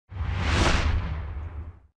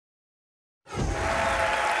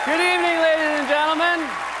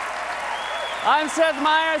I'm Seth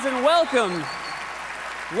Meyers, and welcome.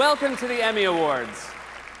 Welcome to the Emmy Awards.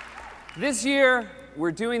 This year,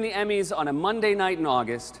 we're doing the Emmys on a Monday night in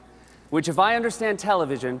August, which, if I understand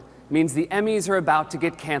television, means the Emmys are about to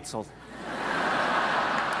get canceled.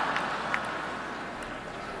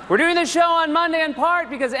 We're doing this show on Monday in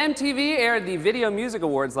part because MTV aired the Video Music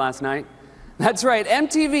Awards last night. That's right,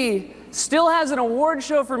 MTV still has an award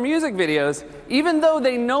show for music videos, even though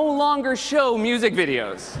they no longer show music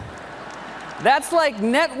videos. That's like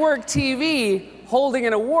network TV holding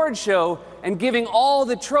an award show and giving all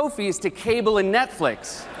the trophies to cable and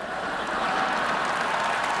Netflix.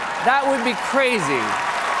 That would be crazy.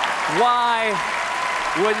 Why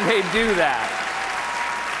would they do that?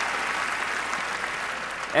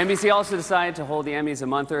 NBC also decided to hold the Emmys a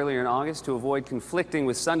month earlier in August to avoid conflicting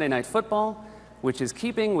with Sunday Night Football, which is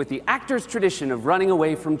keeping with the actors' tradition of running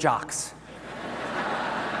away from jocks.